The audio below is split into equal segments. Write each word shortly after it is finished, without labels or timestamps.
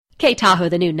K Tahoe,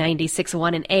 the new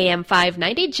 96.1 and AM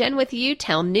 590. Jen with you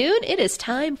till noon. It is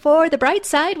time for The Bright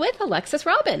Side with Alexis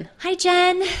Robin. Hi,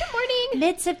 Jen. Good morning.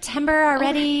 Mid-September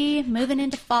already, moving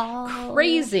into fall.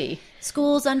 Crazy.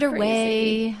 School's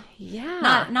underway. Crazy.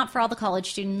 Yeah. Not for all the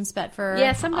college students, but for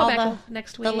some go all back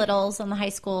next week. The littles and the high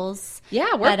schools.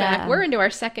 Yeah, we're back. We're into our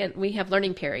second. We have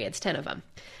learning periods, 10 of them.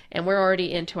 And we're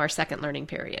already into our second learning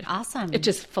period. Awesome. It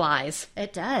just flies.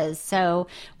 It does. So,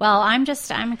 well, I'm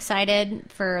excited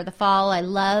for the fall. I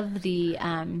love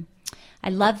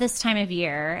this time of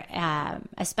year,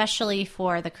 especially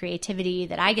for the creativity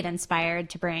that I get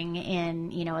inspired to bring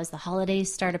in, as the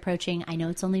holidays start approaching. I know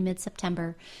it's only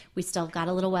mid-September. We still got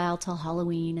a little while till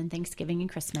Halloween and Thanksgiving and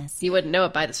Christmas. You wouldn't know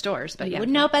it by the stores, but You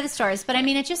wouldn't know it by the stores. But I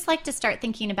mean, I just like to start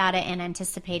thinking about it and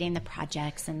anticipating the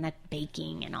projects and the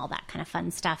baking and all that kind of fun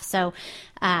stuff. So,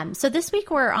 so this week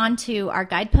we're on to our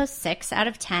guidepost 6 out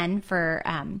of 10 for,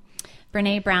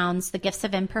 Brene Brown's The Gifts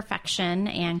of Imperfection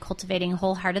and Cultivating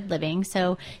Wholehearted Living.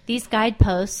 So these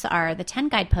guideposts are the 10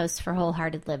 guideposts for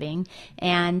wholehearted living.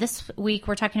 And this week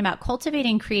we're talking about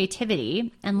cultivating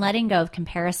creativity and letting go of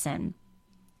comparison.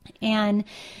 And,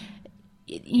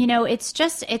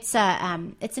 it's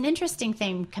an interesting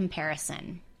thing,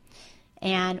 comparison.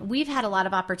 And we've had a lot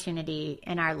of opportunity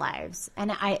in our lives,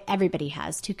 and everybody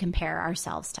has, to compare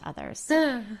ourselves to others.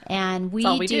 And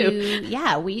we do.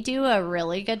 Yeah, we do a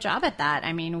really good job at that.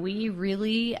 I mean, we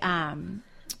really,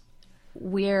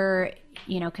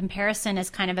 comparison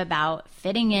is kind of about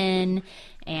fitting in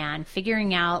and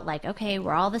figuring out like, okay,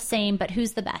 we're all the same, but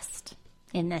who's the best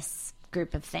in this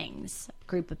group of things,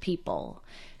 group of people?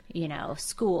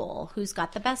 School, who's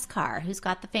got the best car, who's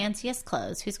got the fanciest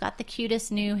clothes, who's got the cutest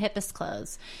new hippest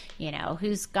clothes,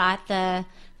 who's got the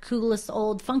coolest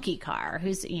old funky car,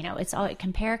 it's all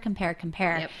compare.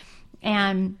 Yep.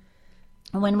 And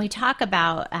when we talk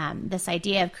about this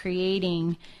idea of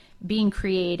being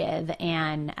creative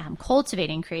and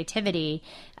cultivating creativity,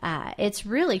 it's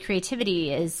really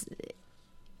creativity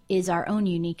is our own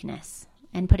uniqueness.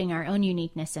 And putting our own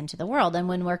uniqueness into the world. And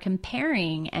when we're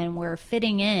comparing and we're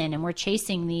fitting in and we're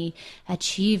chasing the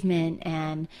achievement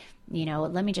and,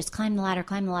 let me just climb the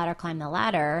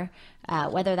ladder,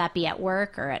 whether that be at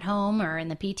work or at home or in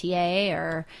the PTA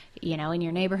or, in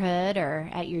your neighborhood or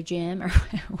at your gym or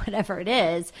whatever it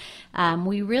is,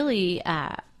 we really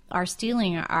are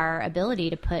stealing our ability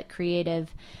to put creative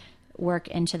work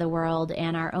into the world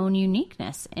and our own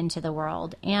uniqueness into the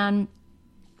world. And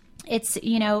it's,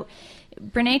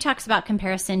 Brene talks about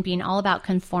comparison being all about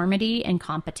conformity and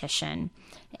competition.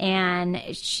 And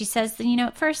she says that,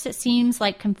 at first it seems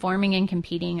like conforming and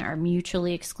competing are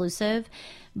mutually exclusive.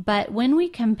 But when we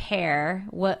compare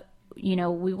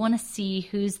we want to see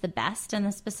who's the best in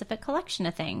the specific collection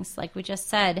of things, like we just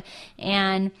said.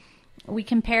 And we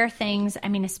compare things,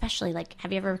 especially like,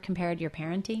 have you ever compared your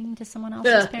parenting to someone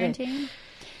else's parenting?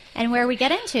 And where we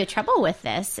get into trouble with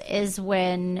this is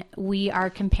when we are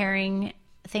comparing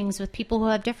things with people who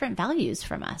have different values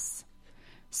from us.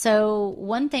 So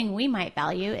one thing we might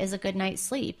value is a good night's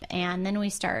sleep. And then we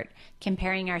start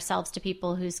comparing ourselves to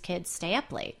people whose kids stay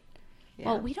up late. Yeah.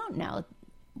 Well, we don't know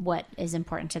what is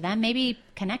important to them. Maybe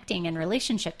connecting and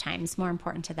relationship time is more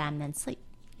important to them than sleep.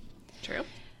 True.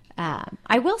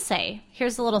 I will say,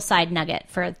 here's a little side nugget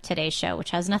for today's show,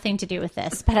 which has nothing to do with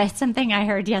this, but it's something I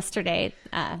heard yesterday.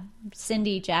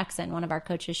 Cindy Jackson, one of our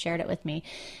coaches, shared it with me.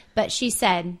 But she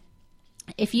said,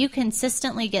 if you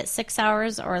consistently get 6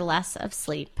 hours or less of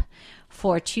sleep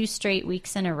for 2 straight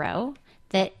weeks in a row,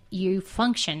 that you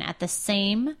function at the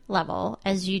same level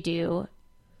as you do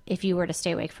if you were to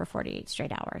stay awake for 48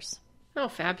 straight hours. Oh,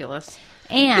 fabulous.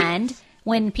 And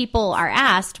when people are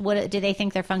asked, what do they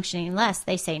think they're functioning less,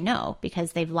 they say no,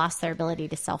 because they've lost their ability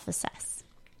to self-assess.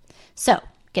 So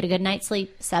get a good night's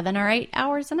sleep, 7 or 8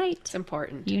 hours a night. It's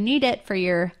important. You need it for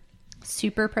your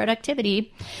super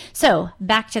productivity. So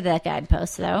back to the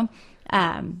guidepost, though.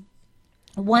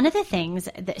 One of the things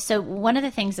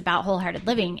about wholehearted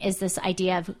living is this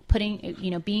idea of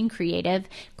being creative,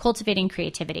 cultivating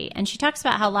creativity. And she talks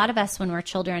about how a lot of us, when we're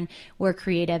children, we're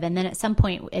creative, and then at some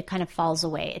point it kind of falls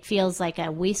away. It feels like a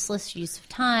wasteless use of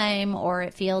time, or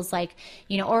it feels like,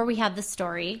 or we have this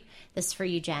story, this is for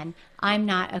you, Jen, I'm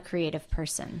not a creative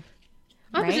person.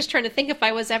 I was just trying to think if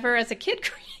I was ever as a kid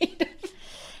creative.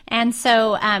 And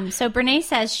so Brene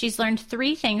says she's learned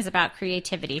 3 things about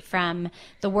creativity from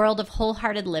the world of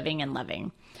wholehearted living and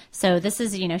loving. So this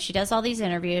is, she does all these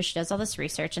interviews, she does all this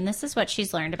research, and this is what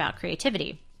she's learned about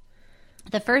creativity.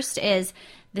 The first is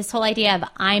this whole idea of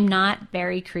I'm not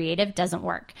very creative doesn't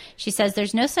work. She says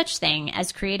there's no such thing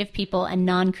as creative people and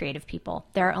non-creative people.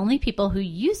 There are only people who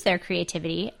use their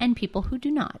creativity and people who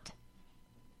do not.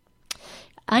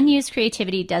 Unused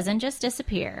creativity doesn't just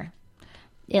disappear.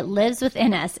 It lives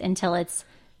within us until it's,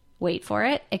 wait for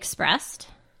it, expressed,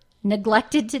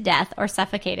 neglected to death, or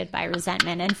suffocated by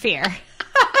resentment and fear.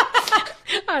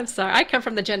 I'm sorry. I come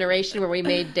from the generation where we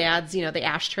made Dad's, the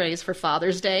ashtrays for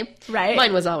Father's Day. Right.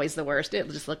 Mine was always the worst. It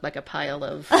just looked like a pile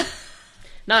of,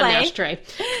 not clay. An ashtray.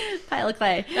 Pile of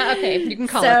clay. Okay, you can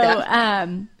call it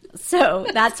that. So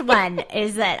that's one,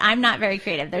 is that I'm not very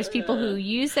creative. There's people who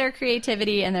use their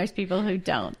creativity and there's people who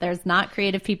don't. There's not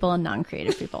creative people and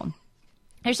non-creative people.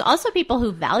 There's also people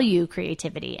who value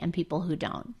creativity and people who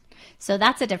don't. So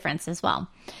that's a difference as well.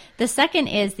 The second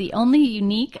is the only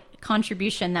unique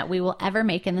contribution that we will ever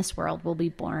make in this world will be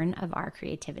born of our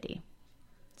creativity.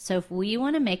 So if we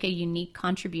want to make a unique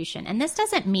contribution, and this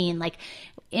doesn't mean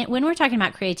when we're talking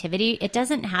about creativity, it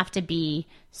doesn't have to be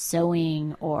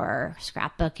sewing or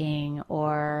scrapbooking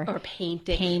or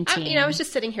painting. I was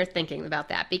just sitting here thinking about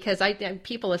that because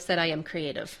people have said I am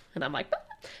creative, and I'm like,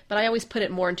 but I always put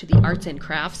it more into the arts and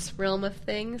crafts realm of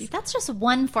things. That's just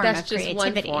one form of creativity.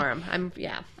 That's just one form.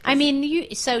 I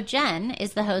mean, so Jen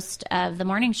is the host of the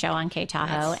morning show on K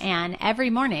Tahoe, and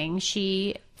every morning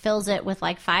she fills it with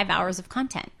 5 hours of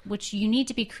content, which you need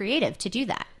to be creative to do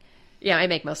that. Yeah, I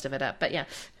make most of it up, but yeah.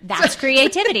 That's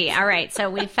creativity. All right. So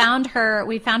we found her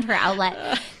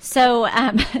outlet. So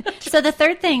the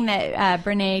third thing that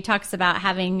Brene talks about,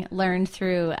 having learned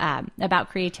through about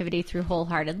creativity through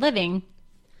wholehearted living,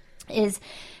 is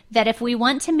that if we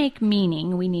want to make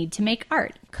meaning, we need to make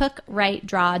art. Cook, write,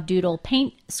 draw, doodle,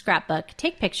 paint, scrapbook,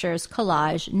 take pictures,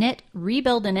 collage, knit,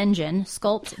 rebuild an engine,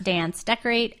 sculpt, dance,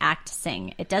 decorate, act,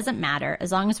 sing. It doesn't matter.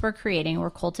 As long as we're creating, we're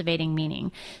cultivating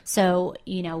meaning. So,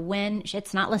 when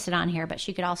it's not listed on here, but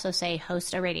she could also say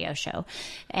host a radio show.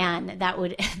 And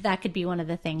that could be one of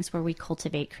the things where we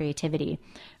cultivate creativity.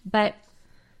 But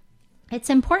it's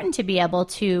important to be able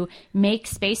to make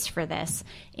space for this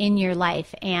in your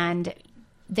life. And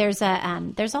there's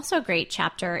also a great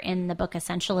chapter in the book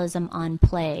Essentialism on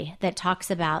play that talks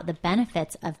about the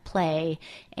benefits of play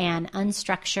and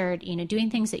unstructured, doing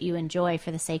things that you enjoy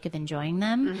for the sake of enjoying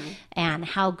them, and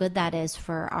how good that is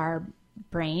for our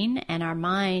brain and our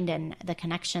mind and the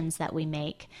connections that we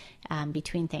make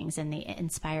between things and the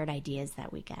inspired ideas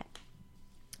that we get.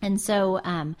 And so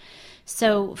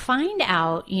find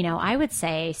out, I would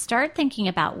say start thinking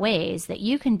about ways that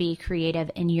you can be creative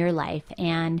in your life,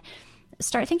 and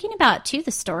start thinking about too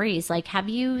the stories. Have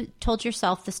you told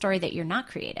yourself the story that you're not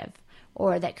creative,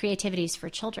 or that creativity is for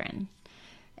children,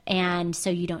 and so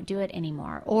you don't do it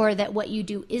anymore, or that what you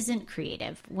do isn't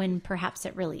creative when perhaps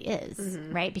it really is,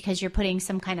 right? Because you're putting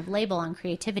some kind of label on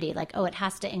creativity, it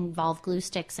has to involve glue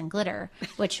sticks and glitter,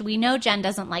 which we know Jen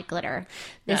doesn't like glitter.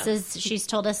 She's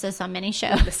told us this on many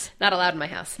shows. Not allowed in my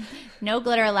house. No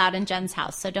glitter allowed in Jen's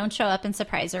house. So don't show up and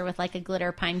surprise her with a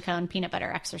glitter pine cone peanut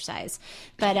butter exercise.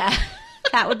 But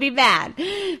that would be bad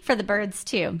for the birds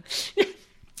too.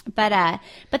 But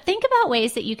think about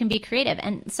ways that you can be creative.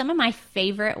 And some of my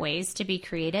favorite ways to be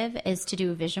creative is to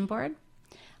do a vision board.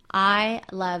 I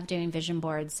love doing vision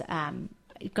boards,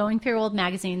 going through old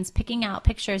magazines, picking out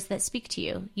pictures that speak to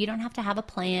you. You don't have to have a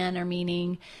plan or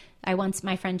meaning.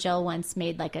 My friend Jill once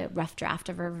made a rough draft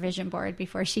of her vision board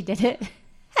before she did it.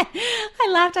 I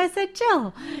laughed. I said,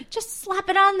 Jill, just slap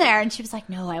it on there. And she was like,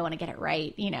 no, I want to get it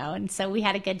right, And so we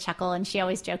had a good chuckle, and she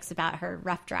always jokes about her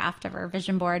rough draft of her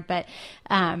vision board. But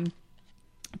don't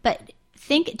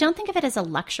think of it as a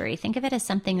luxury. Think of it as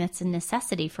something that's a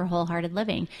necessity for wholehearted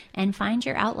living, and find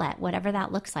your outlet, whatever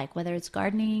that looks like, whether it's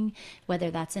gardening,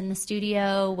 whether that's in the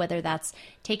studio, whether that's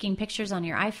taking pictures on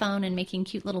your iPhone and making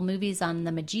cute little movies on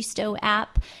the Magisto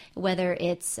app, whether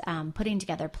it's putting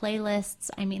together playlists.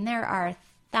 I mean, there are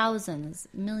thousands,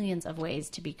 millions of ways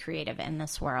to be creative in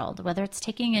this world, whether it's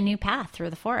taking a new path through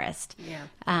the forest,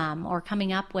 or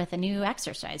coming up with a new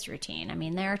exercise routine. I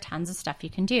mean, there are tons of stuff you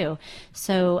can do.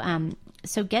 So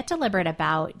get deliberate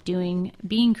about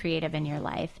being creative in your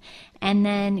life, and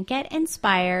then get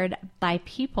inspired by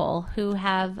people who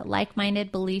have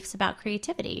like-minded beliefs about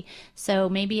creativity. So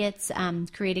maybe it's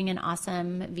creating an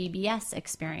awesome VBS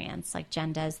experience, like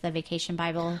Jen does, the Vacation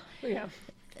Bible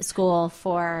School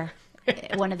for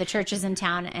one of the churches in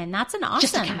town, and that's an awesome.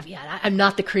 Just a caveat: I'm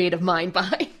not the creative mind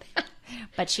behind that,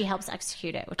 but she helps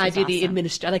execute it. Which I is do awesome.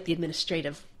 I like the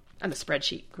administrative. I'm a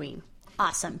spreadsheet queen.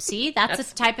 Awesome. See,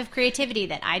 that's a type of creativity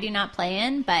that I do not play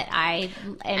in, but I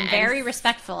am very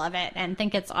respectful of it and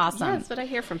think it's awesome. Yeah, that's what I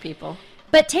hear from people.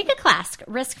 But take a class.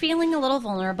 Risk feeling a little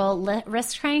vulnerable.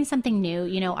 Risk trying something new.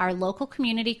 You know, our local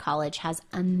community college has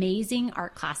amazing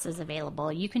art classes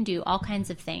available. You can do all kinds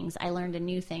of things. I learned a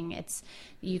new thing.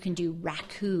 You can do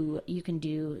raku. You can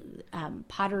do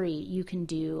pottery. You can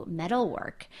do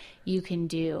metalwork. You can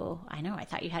do, I know, I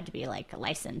thought you had to be like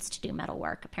licensed to do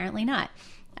metalwork. Apparently not.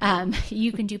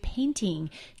 You can do painting,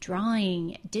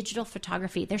 drawing, digital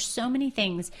photography. There's so many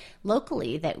things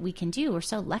locally that we can do. We're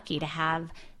so lucky to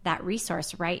have that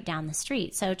resource right down the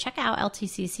street. So check out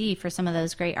LTCC for some of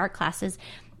those great art classes,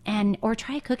 or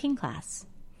try a cooking class.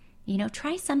 You know,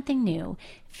 try something new.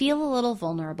 Feel a little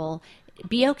vulnerable.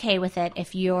 Be okay with it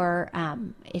if you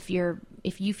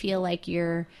feel like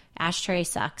your ashtray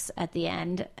sucks at the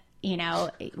end. You know,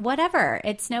 whatever.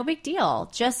 It's no big deal.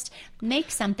 Just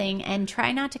make something and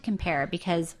try not to compare,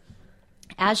 because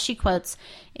as she quotes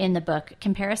in the book,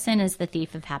 comparison is the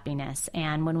thief of happiness.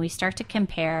 And when we start to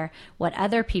compare what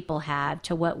other people have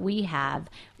to what we have,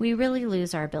 we really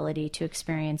lose our ability to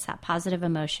experience that positive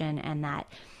emotion and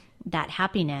that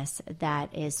happiness that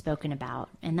is spoken about.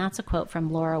 And that's a quote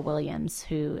from Laura Williams,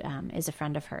 who is a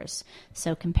friend of hers.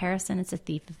 So comparison is a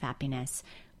thief of happiness.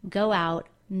 Go out,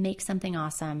 make something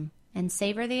awesome, and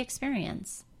savor the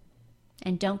experience.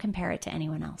 And don't compare it to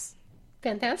anyone else.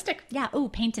 Fantastic. Yeah. Oh,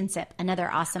 paint and sip. Another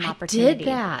awesome opportunity. I did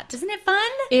that. Isn't it fun?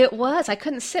 It was. I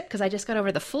couldn't sip because I just got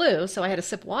over the flu, so I had to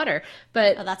sip water.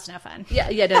 But oh, that's no fun. Yeah.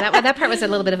 No, that part was a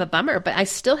little bit of a bummer. But I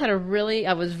still had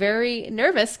I was very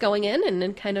nervous going in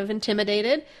and kind of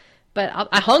intimidated. But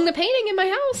I hung the painting in my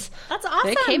house. That's awesome.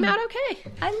 It came out okay.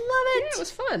 I love it. Yeah, it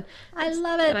was fun. I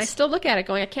love it. And I still look at it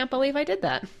going, I can't believe I did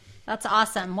that. That's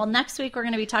awesome. Well, next week we're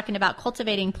going to be talking about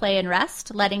cultivating play and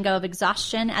rest, letting go of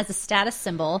exhaustion as a status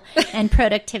symbol, and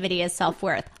productivity as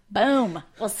self-worth. Boom.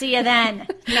 We'll see you then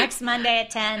next Monday at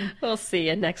 10. We'll see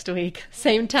you next week.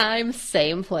 Same time,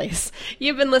 same place.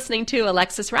 You've been listening to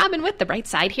Alexis Robin with The Bright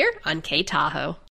Side here on K Tahoe.